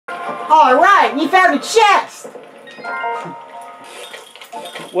Alright, you found a chest!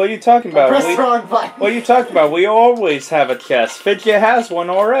 What are you talking about? Press the wrong button. What are you talking about? We always have a chest. Fidget has one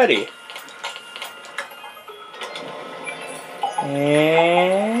already.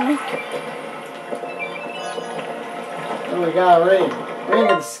 And... Oh, we got a ring. Ring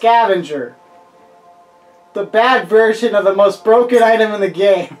of the Scavenger. The bad version of the most broken item in the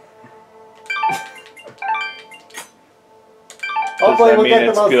game. Hopefully we'll get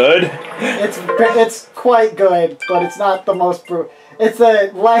the most good? It's quite good, but it's not the most it's a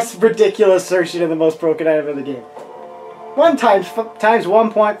less ridiculous version of the most broken item in the game. 1 times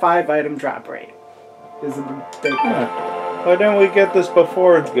 1.5 item drop rate is a big thing. Why didn't we get this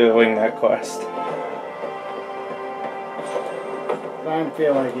before doing that quest? I don't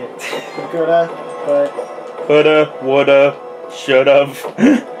feel like it. We coulda, but... Coulda, woulda, should've.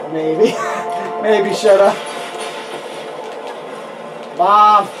 Maybe. Maybe shoulda.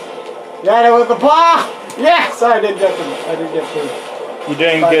 Bomb! Got it with the bomb! Yes! I didn't get the... You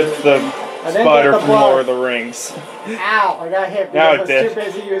didn't get the spider from Lord of the Rings. Ow! I got hit because I was too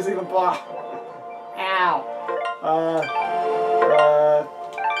busy using the bomb. Ow.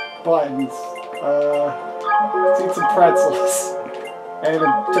 Buttons. Let's eat some pretzels. And a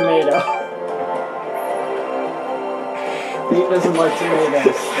tomato. Pete doesn't like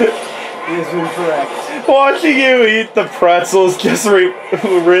tomatoes. He is incorrect. Watching you eat the pretzels just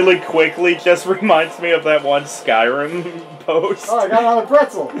really quickly just reminds me of that one Skyrim post. Oh, I got another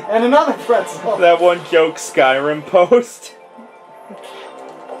pretzel. And another pretzel. That one joke Skyrim post.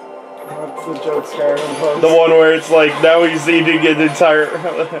 What's the joke Skyrim post? The one where it's like, now he's eating an entire,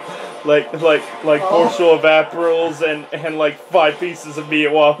 portion of apples and like 5 pieces of meat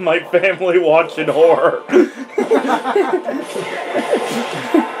while my family watching horror.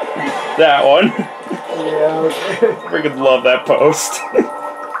 That one. Yeah, okay. Freaking love that post.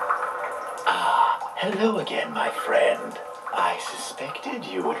 Hello again, my friend. I suspected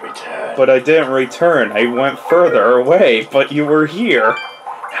you would return. But I didn't return. I went further away, but you were here.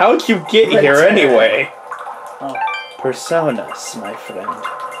 How'd you get here anyway? Oh. Personas, my friend.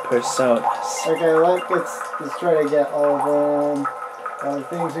 Personas. Okay, let's try to get all of them. All the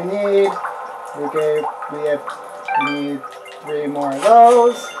things we need. Okay, we need 3 more of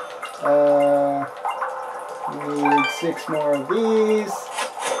those. We need 6 more of these.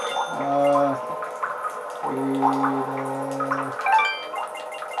 We need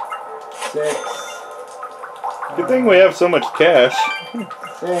 6. Good thing we have so much cash.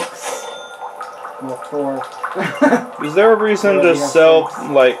 6. Well, 4. Is there a reason to sell,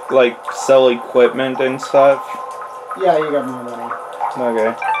 sell equipment and stuff? Yeah, you got more money.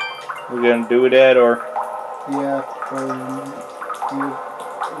 Okay. We're gonna do that, or? Yeah, you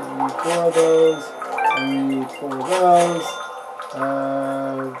need 4 of those. I need 4 of those.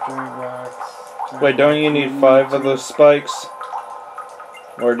 Giant rocks. Wait, don't you need 5 of those spikes?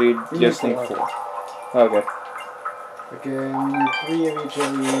 Or do you just need 4? Okay. Okay, we need 3 of each of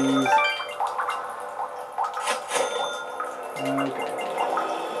these. Okay.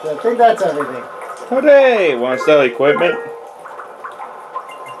 So I think that's everything. Hooray! Want to sell equipment?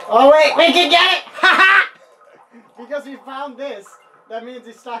 Oh wait, we can get it! Haha! Because we found this, that means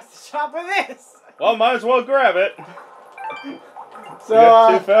he stocks the shop with this! Well, might as well grab it. So, we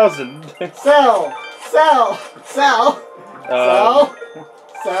got 2,000. Sell!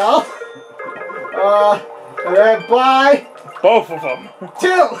 And then buy... Both of them.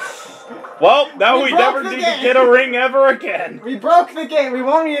 2! Well, now we never need to get a ring ever again. We broke the game. We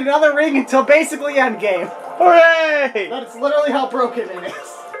won't need another ring until basically endgame. Hooray! That's literally how broken it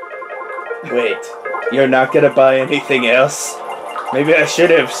is. Wait, you're not gonna buy anything else? Maybe I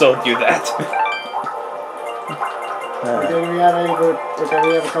should have sold you that. Okay, we have a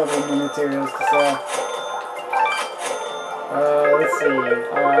couple of materials to sell. Let's see.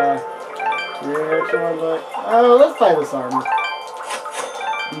 Let's buy this armor.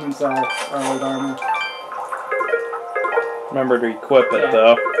 You can sell our old armor. Remember to equip it,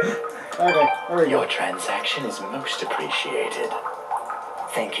 though. Okay, there we go. Your transaction is most appreciated.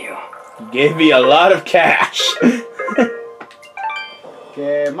 Thank you. You gave me a lot of cash.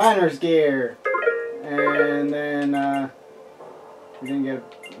 Okay, miner's gear. And then, we didn't get,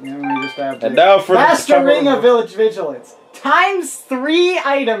 we just have the Master Ring of Village Vigilance. ×3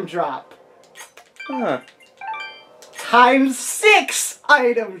 item drop. Huh. ×6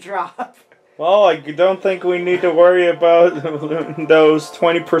 item drop. Well, I don't think we need to worry about those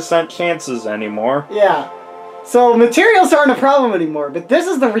 20% chances anymore. Yeah. So materials aren't a problem anymore, but this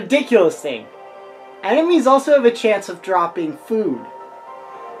is the ridiculous thing. Enemies also have a chance of dropping food.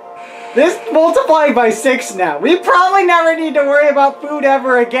 This multiplying by 6 now. We probably never need to worry about food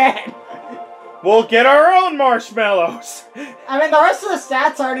ever again. We'll get our own marshmallows. I mean, the rest of the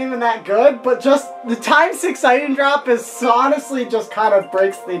stats aren't even that good, but just the times 6 item drop is honestly just kind of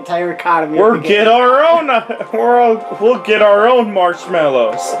breaks the entire economy. We'll get our own. We'll get our own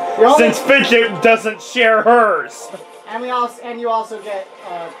marshmallows since Fidget doesn't share hers. And you also get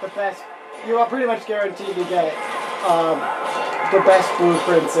the best. You are pretty much guaranteed to get the best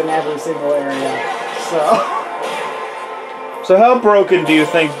blueprints in every single area. So how broken do you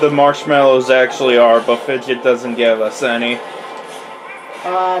think the marshmallows actually are, but Fidget doesn't give us any?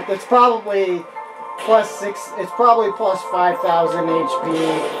 It's probably +6. It's probably plus 5,000 HP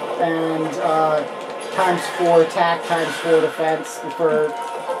and times 4 attack, times 4 defense for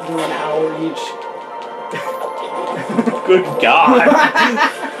doing an hour each. Good God!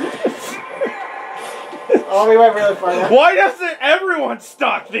 Oh, we went really far. Why doesn't everyone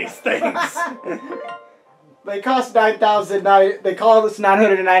stock these things? They cost 9,000. They call this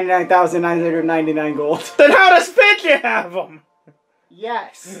 999,999 gold. Then how does Fidget have them?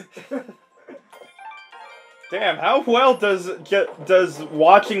 Yes. Damn, how well does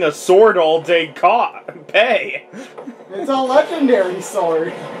watching a sword all day pay? It's a legendary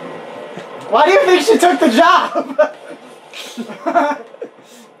sword. Why do you think she took the job?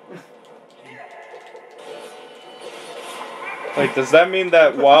 Like, does that mean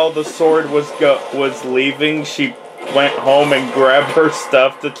that while the sword was leaving, she went home and grabbed her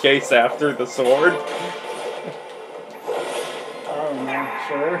stuff to chase after the sword? Oh no,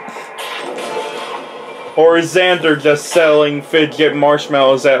 sure. Or is Xander just selling Fidget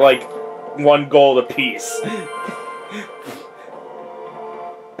marshmallows at like 1 gold a piece?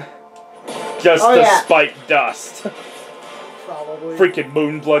 Just to spite dust. Probably. Freaking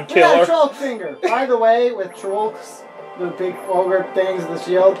Moonblood killer. Yeah, Troll Finger. By the way, with trolls, the big ogre things, the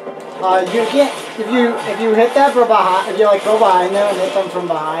shield, you get if you hit them from behind, if you like go behind them and hit them from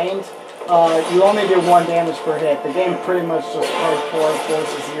behind, you only do 1 damage per hit. The game pretty much just hardcore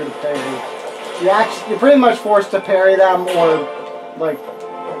forces you to parry. You're pretty much forced to parry them or like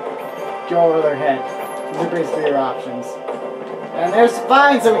go over their head. These are basically your options. And there's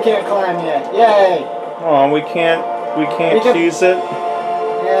vines that we can't climb yet. Yay! Oh, we can't choose it?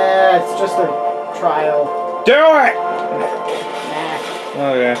 Yeah, it's just a trial. Do it!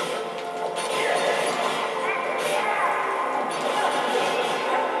 Nah. Okay.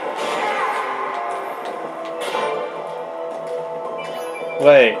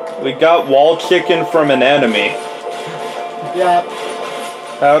 Wait, we got wall chicken from an enemy. Yeah.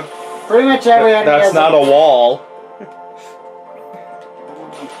 How? Pretty much every enemy. That's not a wall.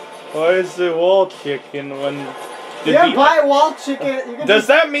 Why is the wall chicken when... You can buy wall chicken. Does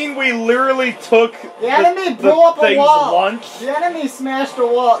that mean we literally took the enemy blew up a wall? Lunch? The enemy smashed a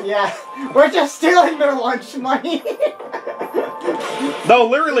wall. Yeah, we're just stealing their lunch money. No,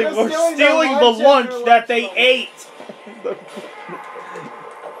 literally, we're stealing the lunch that they ate.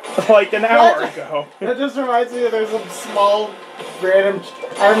 Like an hour ago. That just reminds me of there's some small random.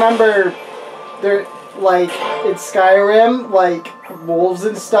 I remember there. Like, in Skyrim, like, wolves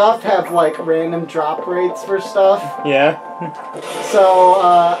and stuff have, like, random drop rates for stuff. Yeah. So,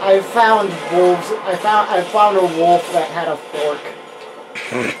 I found wolves, I found a wolf that had a fork.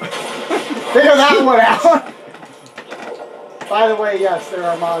 Figure that one out! By the way, yes, there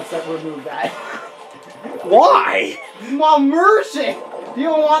are mods that remove that. Why? Well, immersion!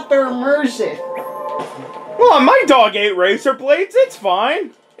 People want their immersion. Well, my dog ate razor blades, it's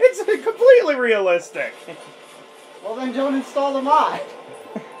fine. It's completely realistic. Well, then don't install the mod.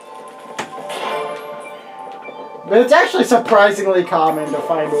 But it's actually surprisingly common to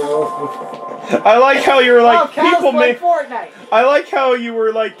find a wolf with... I like how you're like, people made Fortnite. I like how you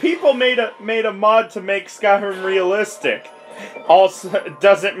were like, people made a mod to make Skyrim realistic. Also,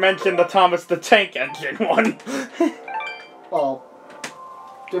 doesn't mention the Thomas the Tank Engine one. Well,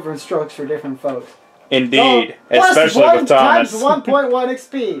 different strokes for different folks. Indeed, so, especially with Thomas. Times 1.1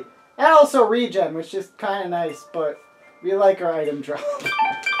 XP. And also regen, which is kind of nice, but we like our item drop.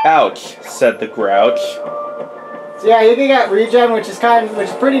 Ouch, said the Grouch. So yeah, you can get regen, which is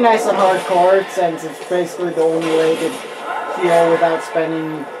pretty nice on hardcore, since it's basically the only way to heal without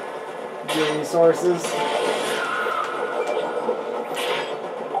spending your resources.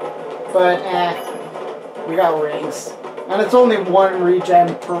 But we got rings. And it's only 1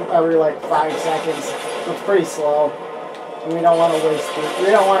 regen per every like 5 seconds, so it's pretty slow. And we don't want to waste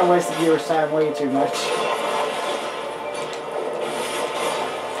the viewer's time way too much.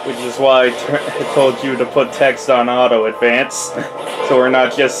 Which is why I told you to put text on auto advance, so we're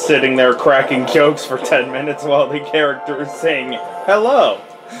not just sitting there cracking jokes for 10 minutes while the character is saying hello.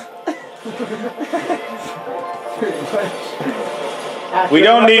 Pretty much. We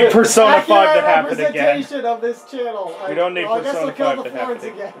don't need Persona 5 to happen again. Representation of this channel. We don't need I guess Persona I'll kill 5 the to happen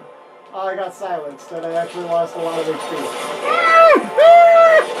Florins again. Oh, I got silenced, and I actually lost a lot of HP.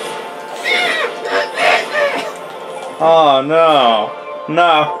 Oh no.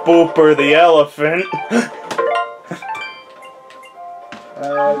 Not Booper the elephant.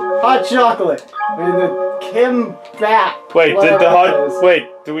 Hot chocolate. I mean, the Kim Bat. Wait,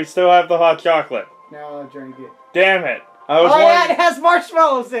 do we still have the hot chocolate? No, I'll drink it. Damn it. Yeah, it has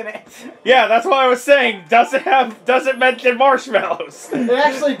marshmallows in it. Yeah, that's what I was saying. Does it mention marshmallows? It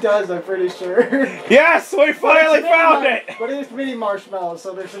actually does, I'm pretty sure. Yes, we finally found it! But it's mini marshmallows,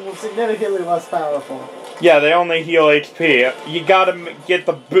 so they're significantly less powerful. Yeah, they only heal HP. You gotta get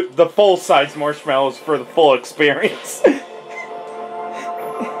the full-size marshmallows for the full experience.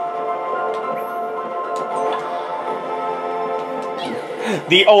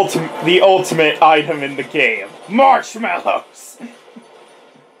 The ultimate item in the game. Marshmallows!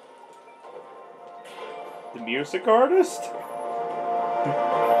 The music artist?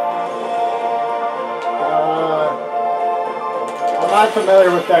 I'm not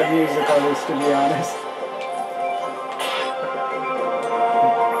familiar with that music artist, to be honest.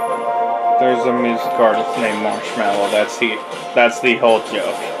 There's a music artist named Marshmallow. That's the whole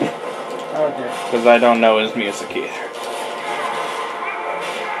joke. Okay. Because I don't know his music either.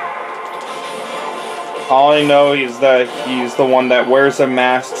 All I know is that he's the one that wears a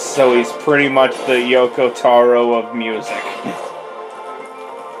mask, so he's pretty much the Yoko Taro of music.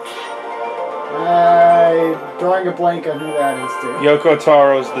 Drawing a blank on who that is, too. Yoko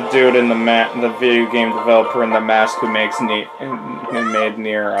Taro's the dude in the video game developer in the mask who made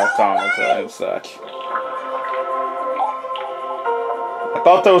Nier Automata and such. I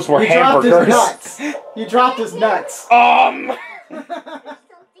thought those were hamburgers. He dropped his nuts.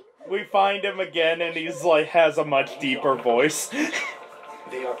 We find him again, and he's like has a much deeper voice.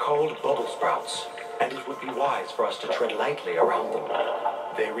 They are called bubble sprouts, and it would be wise for us to tread lightly around them.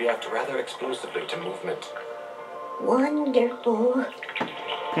 They react rather explosively to movement. Wonderful.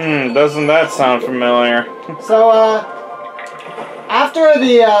 Doesn't that sound familiar? So, after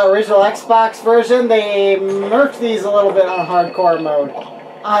the original Xbox version, they nerfed these a little bit on hardcore mode.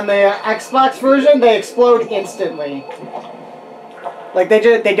 On the Xbox version, they explode instantly. Like, they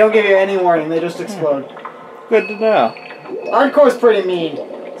don't give you any warning, they just explode. Good to know. Hardcore's pretty mean.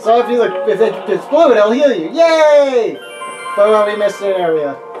 So if it explode, it'll heal you. Yay! But we missed an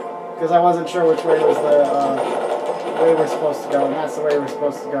area. Because I wasn't sure which way was the way we're supposed to go, and that's the way we're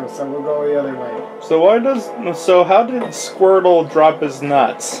supposed to go, so we'll go the other way. So how did Squirtle drop his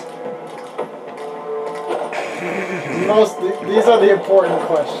nuts? These are the important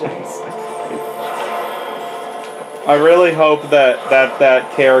questions. I really hope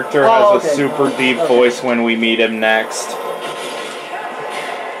that character has a super deep Okay. voice when we meet him next.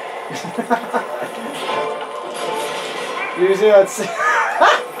 Did you see that?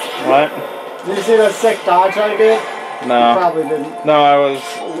 What? Did you see that sick dodge I did? No. You probably didn't. No, I was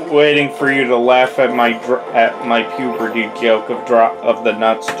waiting for you to laugh at my puberty joke of the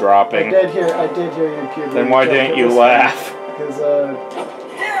nuts dropping. I did hear your puberty. Then why didn't you laugh? Because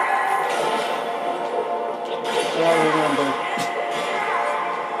I don't remember.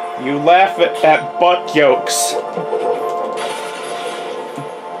 You laugh at butt jokes.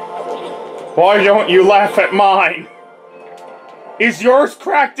 Why don't you laugh at mine? Is yours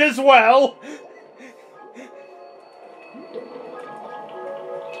cracked as well?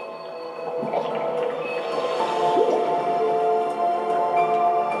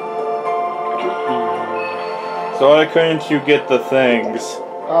 So why couldn't you get the things?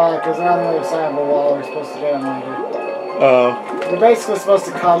 Because they're on the other side of the wall, we're supposed to get them later. Oh. We're basically supposed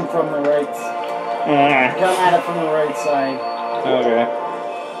to come from the right... Come at it from the right side. Okay.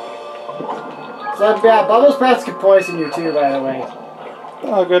 So, yeah, bubble sprouts can poison you too, by the way.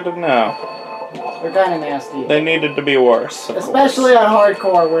 Oh, good to know. They're kind of nasty. They needed to be worse. Especially on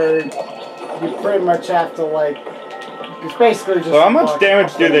hardcore, where you pretty much have to, like... It's basically just... So how much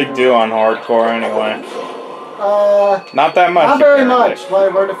damage do they do on hardcore anyway? Not that much. Not very much,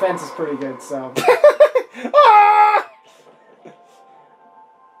 but our defense is pretty good, so...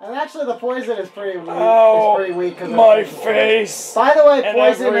 And actually, the poison is pretty weak. My face! By the way,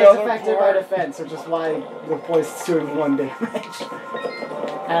 poison is affected by defense, which is why the poison's doing 1 damage.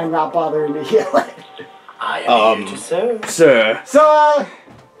 And I'm not bothering to heal it. I am here to serve. Sir. So,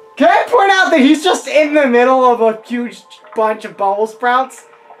 can I point out that he's just in the middle of a huge bunch of bubble sprouts?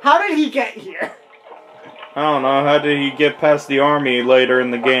 How did he get here? I don't know, how did he get past the army later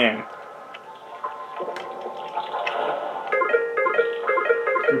in the game?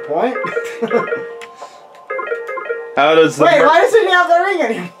 Good point. How does the Wait, why doesn't he have the ring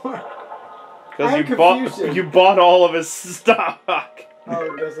anymore? Because you bought all of his stock. Oh,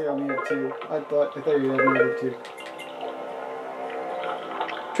 I guess I only had 2. I thought you had another 2.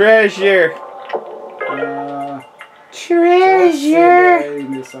 Treasure. Treasure.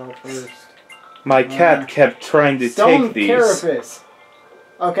 This out first. My cat kept trying to take these. Carapace.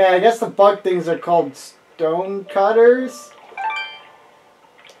 Okay, I guess the bug things are called stone cutters.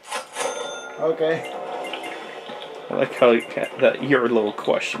 Okay. I like how that your little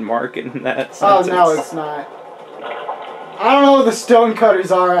question mark in that sentence. Oh no, it's not. I don't know what the stone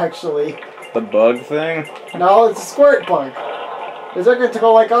cutters are actually. The bug thing? No, it's a squirt bug. It's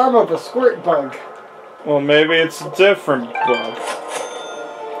identical like arm of a squirt bug. Well, maybe it's a different bug.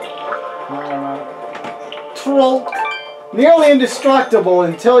 I don't know. Troll. Nearly indestructible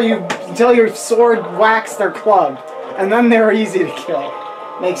until your sword whacks their club, and then they're easy to kill.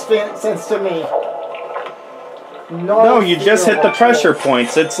 Makes sense to me. No, you just hit the pressure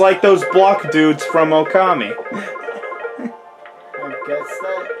points. It's like those block dudes from Okami. I guess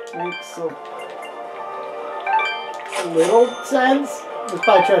that makes a little sense. Let's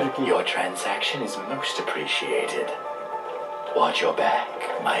buy treasure key. Your transaction is most appreciated. Watch your back,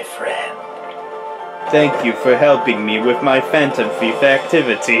 my friend. Thank you for helping me with my Phantom Thief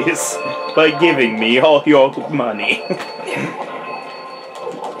activities by giving me all your money.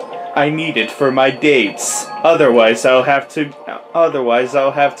 I need it for my dates. Otherwise, I'll have to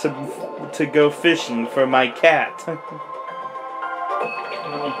go fishing for my cat. Oh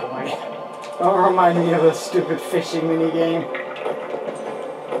boy! Don't remind me of a stupid fishing minigame.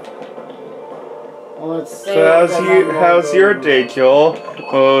 Well, let's see. So how's your day, Joel?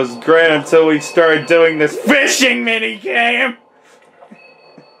 Well, it was great until we started doing this fishing minigame.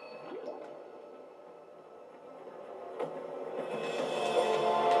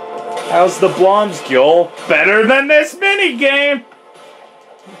 How's the blondes, Joel? Better than this minigame!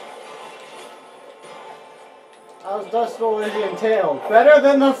 How's Dust Elysian Tail? Better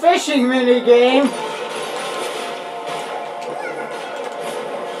than the fishing minigame!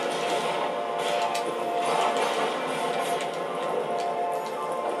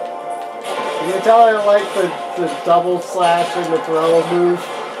 You can tell I like the double slash and the throw move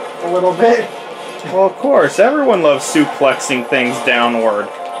a little bit. Well, of course, everyone loves suplexing things downward.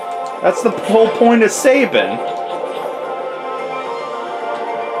 That's the whole point of Sabin.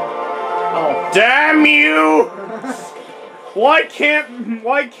 Oh. Damn you! Why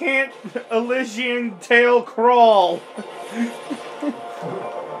can't Elysian Tail crawl?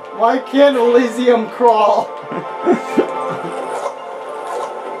 Why can't Elysium crawl?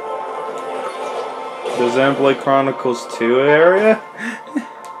 The Xenoblade Chronicles 2 area?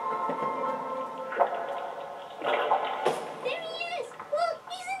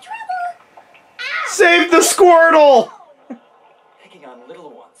 Save the Squirtle! Picking on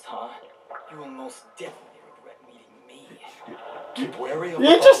little ones, huh? You will most definitely regret meeting me. Keep wary of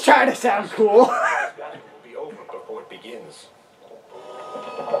You're just trying to sound cool. The battle will be over before it begins.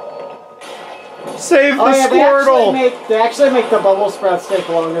 Save the Oh yeah, Squirtle! they actually make the bubble sprouts take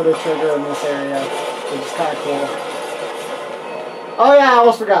longer to trigger in this area, which is kind of cool. Oh yeah, I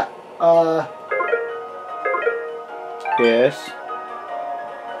almost forgot. Yes.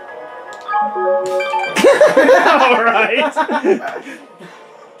 Alright.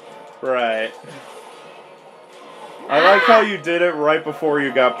 Right. I like how you did it right before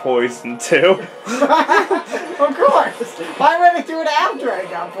you got poisoned, too. Of course! Why would I do it after I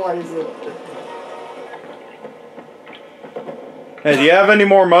got poisoned? Hey, do you have any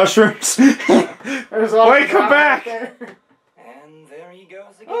more mushrooms? There's one Wait, come back! there. And there he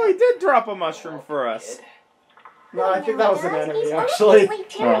goes again. Oh, he did drop a mushroom for us. No, I think that was an enemy, actually.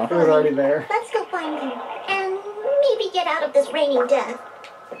 It was already there. Let's go find him and maybe get out of this raining death.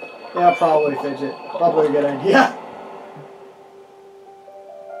 Yeah, probably, Fidget. Probably a good idea.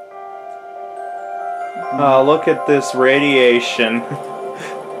 Oh, look at this radiation.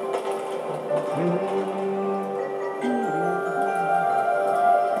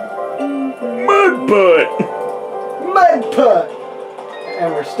 Mudbutt! Mudbutt!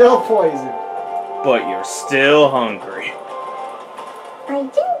 And we're still poisoned. But you're still hungry. I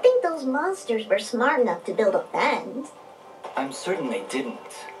didn't think those monsters were smart enough to build a fence. I'm certain they didn't.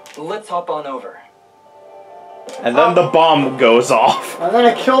 Let's hop on over. And then the bomb goes off. And then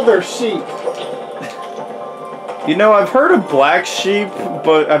I killed their sheep. You know, I've heard of black sheep,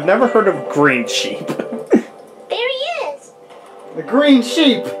 but I've never heard of green sheep. There he is! The green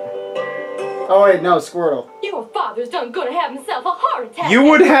sheep! Oh wait, no, Squirtle. Your father's done gonna have himself a heart attack. You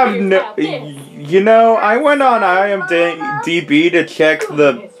would have no. no... You know, I went on IMDb to check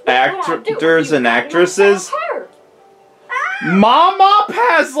the actors and actresses. Mom Up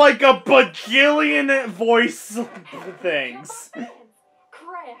has like a bajillion voice things.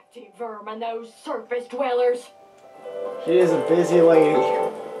 Crafty vermin, those surface dwellers. She is a busy lady.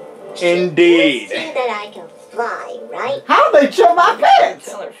 Indeed. You see that I can fly, right? How they chill my pants?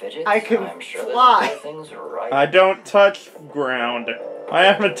 Tell her, Fidget. I can I'm sure fly. that things are right. I don't touch ground. I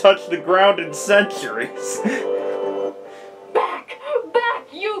haven't touched the ground in centuries. Back,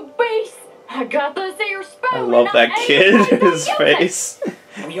 you beast! I got this here spoon. I love and that I kid, ain't gonna his use face.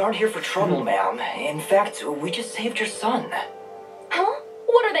 We aren't here for trouble, ma'am. In fact, we just saved your son. Huh?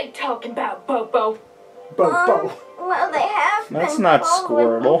 What are they talking about, Bopo? Bopo. Well, they have That's been not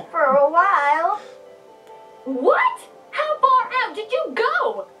following me Squirtle. for a while. What? How far out did you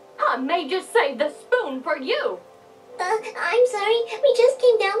go? I may just save the spoon for you. I'm sorry. We just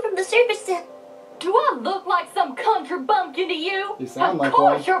came down from the surface to... Do I look like some country bumpkin to you? You sound like Of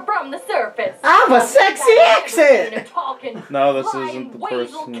course one. you're from the surface. I have a sexy accent! No, this Flying isn't the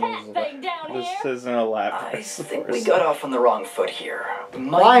weasel person cat who's thing down This here. isn't a lap. I think we got off on the wrong foot here.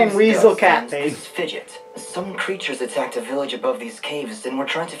 Flying weasel cat thing. Fidget. Some creatures attacked a village above these caves, and we're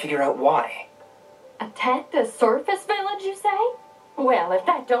trying to figure out why. Attacked a surface village, you say? Well, if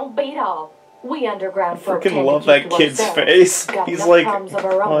that don't beat all. We underground folk Freaking tend love to keep that to kid's ourselves. face. Got He's enough like, problems of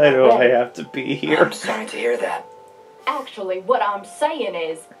our own why do I already. have to be here? I'm sorry to hear that. Actually, what I'm saying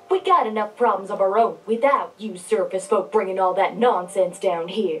is, we got enough problems of our own without you surface folk bringing all that nonsense down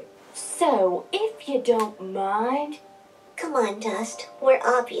here. So, if you don't mind... Come on, Dust. We're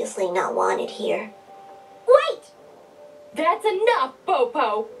obviously not wanted here. Wait! That's enough,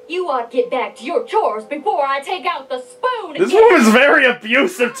 Bopo! You ought to get back to your chores before I take out the spoon This again! woman's very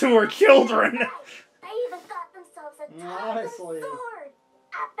abusive to her children. They even got themselves a Honestly. talking sword.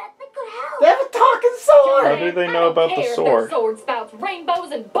 I bet they could help. They have a talking sword! How do they know about the sword? Their sword spouts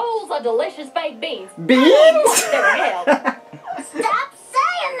rainbows and bowls of delicious baked beans. Beans? Their help. Stop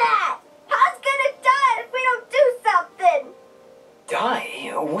saying that! Pa's gonna die if we don't do something!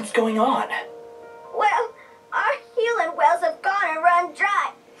 Die? What's going on? Well, our healing wells have gone and run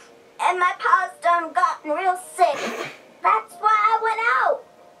dry. And my pa's done gotten real sick. That's why I went out.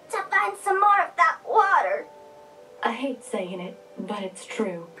 To find some more of that water. I hate saying it, but it's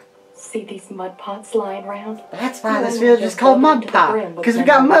true. See these mud pots lying around? That's why this village is called Mud Pot. Because we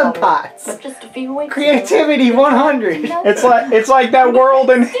got mud pots. But just a few weeks Creativity ago, 100. It's like that world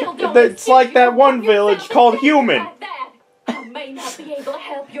in it's like that one village called Human. Like that. I may not be able to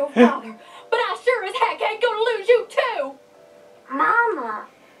help your father, but I sure as heck ain't gonna lose you too. Mama.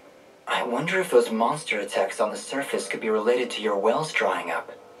 I wonder if those monster attacks on the surface could be related to your wells drying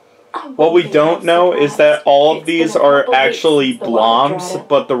up. What we don't know is that all of these are actually bloms,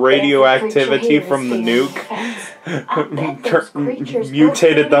 but the radioactivity from the nuke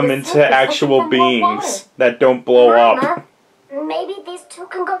mutated them into actual beings that don't blow up. Mama, maybe these two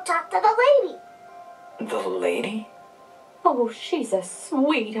can go talk to the lady. The lady? Oh, she's a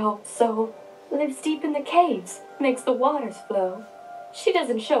sweet old soul. Lives deep in the caves, makes the waters flow. She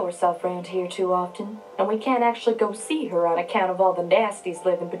doesn't show herself around here too often, and we can't actually go see her on account of all the nasties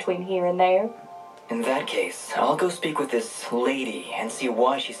living between here and there. In that case, I'll go speak with this lady and see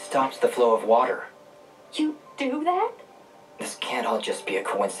why she stops the flow of water. You do that? This can't all just be a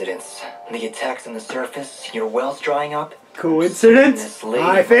coincidence. The attacks on the surface, your wells drying up. Coincidence? This lady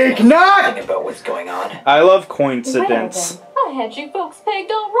I think knows not! something about what's going on. I love Well coincidence. then, I had you folks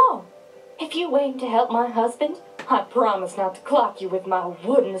pegged all wrong. If you aim to help my husband, I promise not to clock you with my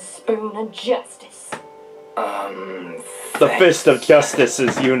wooden spoon of justice. The fist of justice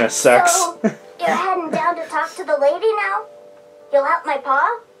is unisex. So, you're heading down to talk to the lady now? You'll help my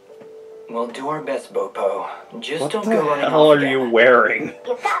pa? We'll do our best, Bopo. Just What don't the go running hell off are again. you wearing?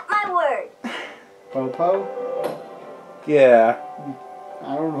 You got my word. Popo? Yeah.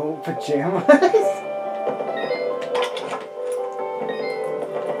 I don't know, pajamas?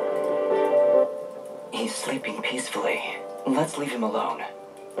 He's sleeping peacefully. Let's leave him alone.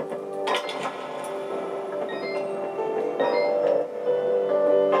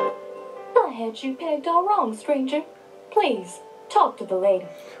 I had you pegged all wrong, stranger. Please, talk to the lady.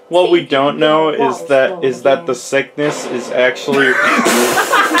 What See we if you don't can know get the is water that flowing is that again. the sickness is actually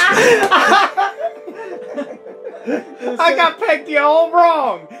I got pegged you all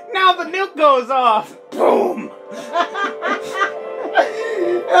wrong. Now the nuke goes off. Boom.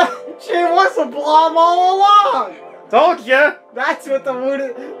 She was a blom all along! Told ya. That's what the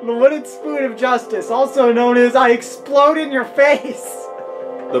wooden spoon of justice, also known as I explode in your face!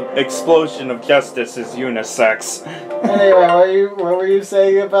 The explosion of justice is unisex. Anyway, what were you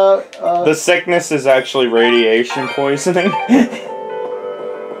saying about, The sickness is actually radiation poisoning.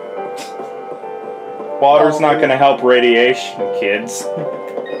 Water's not gonna help radiation, kids.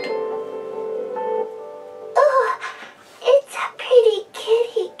 Oh, it's a pretty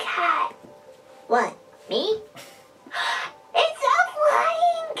kitty cat. What, me? It's a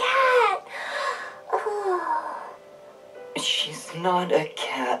flying cat. Oh. She's not a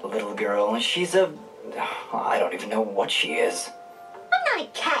cat, little girl. She's a... I don't even know what she is. I'm not a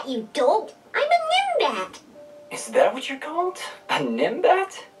cat, you dope. I'm a nimbat. Is that what you're called? A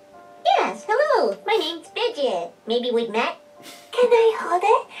nimbat? Yes, hello. My name's Fidget. Maybe we've met? Can I hold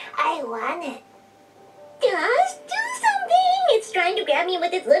it? I want it. Just do something. It's trying to grab me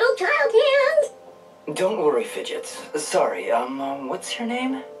with its little child hands. Don't worry, Fidget. Sorry, what's your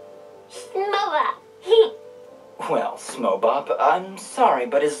name? Nova. Well, Smobop, I'm sorry,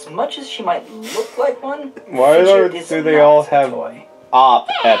 but as much as she might look like one, Why Fidget is do they not all a have toy. op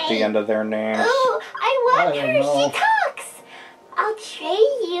at the end of their names? Oh, I want I don't her. know. She talks. I'll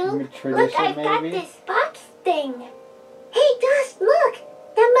trade you. Tradition, Look, I've got maybe? this box thing. Hey, Dust, look.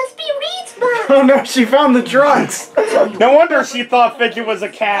 That must be Reed's box. Oh no, she found the drugs! No wonder she thought Fidget was a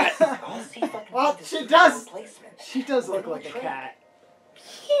cat. I'll see if I can Well, find a she suitable does. replacement. She does look like a cat.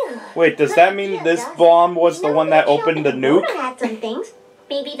 Phew. Wait, does that mean this bomb was the one that opened the nuke? Had some things.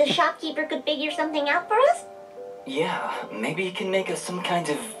 Maybe the shopkeeper could figure something out for us? Yeah, maybe you can make us some kind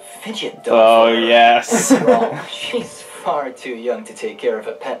of fidget doll. Oh, for her. yes. After all, she's far too young to take care of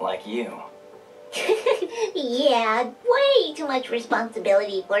a pet like you. Yeah, way too much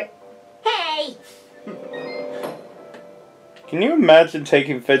responsibility for... Hey! Can you imagine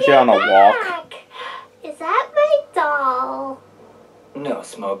taking Fidget You're on a walk? back. Is that my doll? No,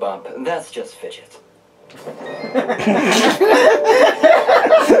 Smobop, that's just Fidget.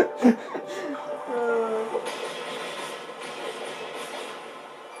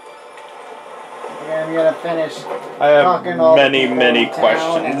 Okay, I'm gonna finish I have talking all the many, people many in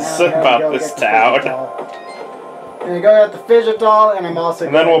town, and questions then I'm gonna about go this get the fidget town. doll. I'm gonna go get the fidget doll, and I'm also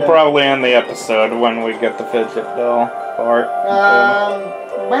And then going we'll probably end the episode when we get the Fidget doll part.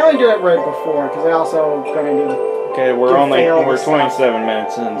 why don't we do it right before? Because I also gonna do Okay, we're fail the 27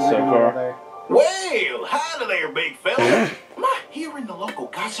 minutes in so the far. there. Well, howdy there, big fella. Am I hearing the local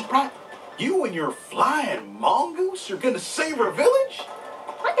gossip right? You and your flying mongoose are gonna save our village?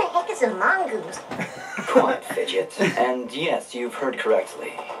 What the heck is a mongoose? Quiet, Fidget. And yes, you've heard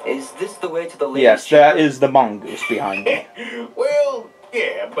correctly. Is this the way to the lady's Yes, that chamber? is the mongoose behind me. Well,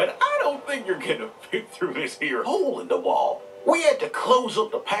 yeah, but I don't think you're gonna fit through this here hole in the wall. We had to close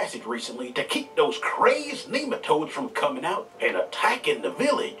up the passage recently to keep those crazed nematodes from coming out and attacking the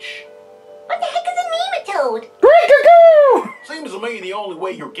village. What the heck is a nematode? Seems to me the only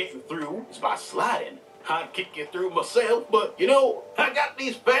way you're getting through is by sliding. I'd kick you through myself, but you know, I got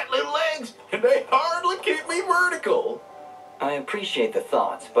these fat little legs and they hardly keep me vertical. I appreciate the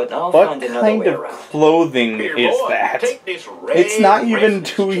thought, but I'll What find another kind way of around. clothing Here, is boy, that? take this red It's not even residence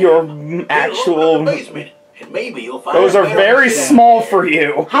to chair. your Get along to the actual... basement, and maybe you'll find Those a are better very fit. small for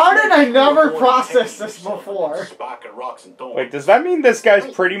you. How did I never process this before? Spike of rocks and thorns. Wait, does that mean this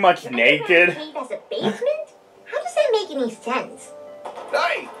guy's pretty much The naked? underground cave has a basement? How does that make any sense?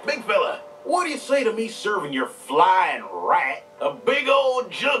 Hey, big fella, what do you say to me serving your flying rat a big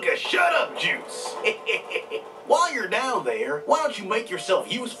old jug of shut-up juice? While you're down there, why don't you make yourself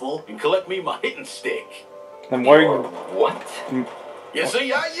useful and collect me my hitting stick? Then what are Or you... what? You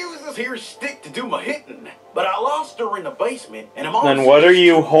see, I use this here stick to do my hitting, but I lost her in the basement, and I'm Then what are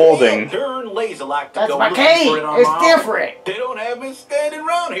you holding? Darn lazy like to That's go my looking cane! for it on It's my own. different! They don't have me standing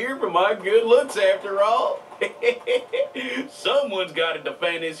around here for my good looks after all. Someone's got to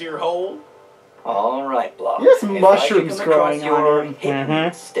defend this here hole. All right, Blob. There's If I mushrooms should come across growing your on him. hidden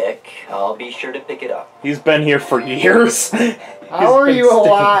Mhm. stick, I'll be sure to pick it up. He's been here for years. How are you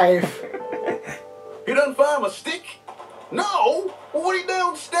alive? You done find my stick? No? Well, what are you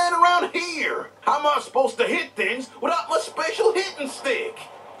doing standing around here? How am I supposed to hit things without my special hitting stick?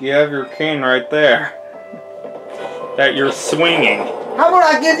 You have your cane right there. That you're swinging. How about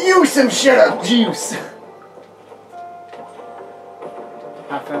I give you some shut-up juice?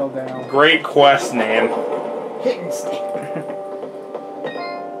 I fell down. Great quest name. Hitting stick.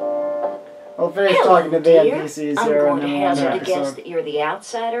 I'll finish Hello, talking to the dear. NPCs I'm here going and to then we'll end the hazard a guess episode. that you're the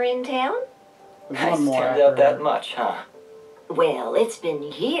outsider in town? There's Has one more turned after out that her. much, huh? Well, it's been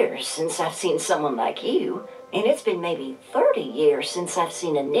years since I've seen someone like you, and it's been maybe 30 years since I've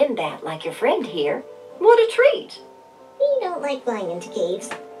seen a nimbat like your friend here. What a treat! We don't like flying into caves.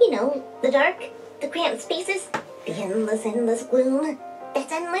 You know, the dark, the cramped spaces, the endless gloom.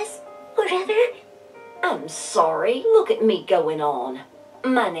 That's endless forever. I'm sorry, look at me going on.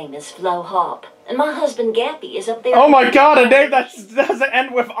 My name is Flo Hop, and my husband Gappy is up there. Oh my god, a name that doesn't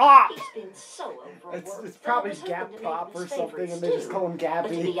end with op! He's been so overworked. It's probably I was hoping Gap to make Pop him or his something, favorite and they just stew. call him But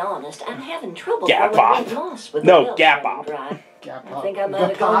to Gappy. be honest, I'm having trouble Gap growing Pop. red moss with No, the wells Gap running Pop. dry. Gap I Pop. think I might have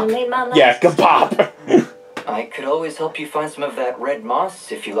Gap gone and Pop. made my last Yeah, kapop. I could always help you find some of that red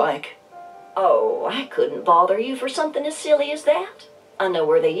moss if you like. Oh, I couldn't bother you for something as silly as that. I know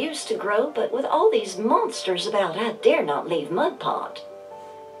where they used to grow, but with all these monsters about, I dare not leave Mud Pot.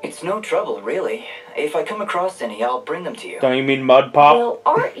 It's no trouble, really. If I come across any, I'll bring them to you. Don't you mean mud pop? Well,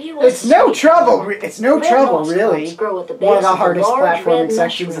 aren't you a It's no sweet trouble. one? It's no Red trouble, moss really. plants grow at the One of base the hardest large platforming red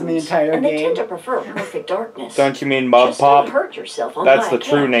sections in the mushrooms, entire and they game. tend to prefer perfect darkness. Don't you mean mud Just pop? don't hurt yourself on That's my the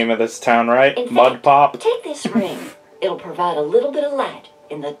true account. name of this town, right? In Mud fact, pop. Take this ring. It'll provide a little bit of light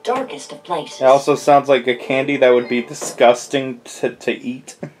in the darkest of places. It also sounds like a candy that would be disgusting to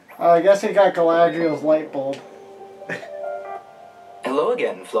eat. I guess he got Galadriel's light bulb. Hello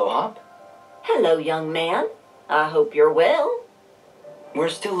again, Flo Hop. Hello, young man. I hope you're well. We're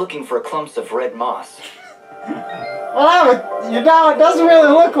still looking for clumps of red moss. Well, it doesn't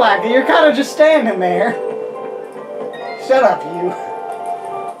really look like it. You're kind of just standing there. Shut up, you.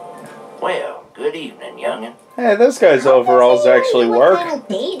 Well, good evening, youngin'. Hey, this guy's overalls actually What work. kind of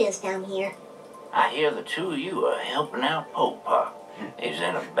day it is down here? I hear the two of you are helping out Bopo. He's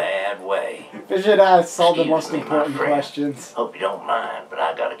in a bad way. We should ask all the Excuse most me, my important friend. questions. Hope you don't mind, but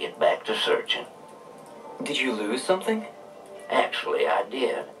I gotta get back to searching. Did you lose something? Actually, I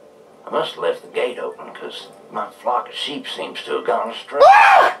did. I must have left the gate open because my flock of sheep seems to have gone astray.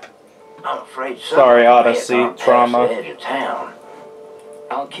 I'm afraid Sorry, someone may have Odyssey, gone past trauma. the edge of town.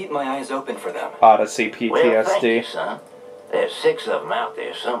 I'll keep my eyes open for them. Odyssey Well, thank you, PTSD. son. There's 6 of them out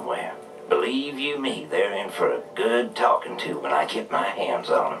there somewhere. Believe you me, they're in for a good talking to when I get my hands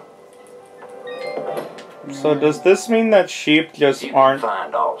on them. So does this mean that sheep just You can aren't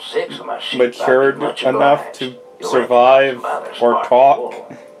find all 6 of my sheep. matured I'd be much enough obliged. to You'll survive recognize them by their or sparkly talk?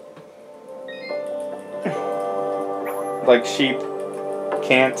 wool. Like sheep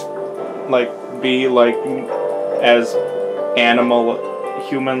can't be as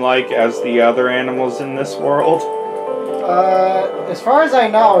human-like as the other animals in this world? As far as I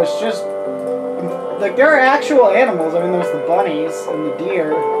know, it's just there are actual animals. I mean, there's the bunnies and the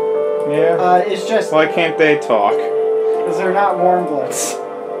deer. Yeah. It's just Why can't they talk? because they're not warm bloods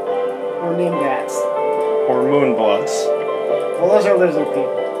or nimbats. Or moonbloods? Well, those are lizard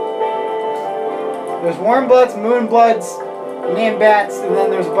people. There's warm bloods, moon bloods, nimbats, and then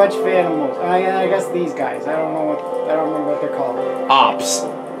there's a bunch of animals. And I guess these guys. I don't remember what they're called. Ops.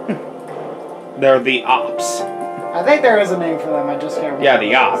 They're the ops. I think there is a name for them. I just can't remember. Yeah,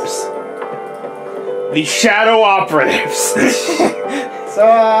 the ops. The shadow operatives. So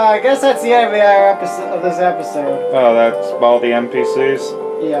I guess that's the end of this episode. Oh, that's all the NPCs?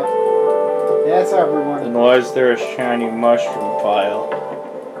 Yeah. That's everyone. Then why is there a shiny mushroom pile?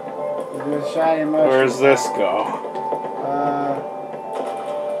 There's a shiny mushroom. Where does this go?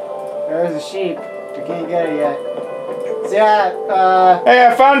 There's a sheep. We can't get it yet. So yeah, Hey,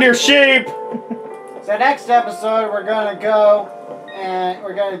 I found your sheep! so next episode we're gonna go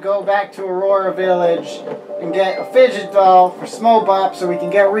back to Aurora Village and get a fidget doll for Smobop so we can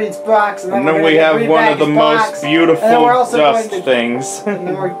get Reed's box, and then, And we're then gonna we get have Reed one back of the his most box, beautiful and then we're also dust going to, things. and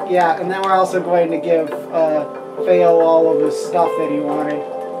then we're also going to give Fail all of his stuff that he wanted.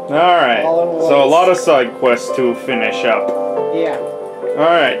 Alright, All at so a once. lot of side quests to finish up. Yeah.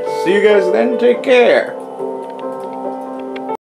 Alright, see you guys then, take care.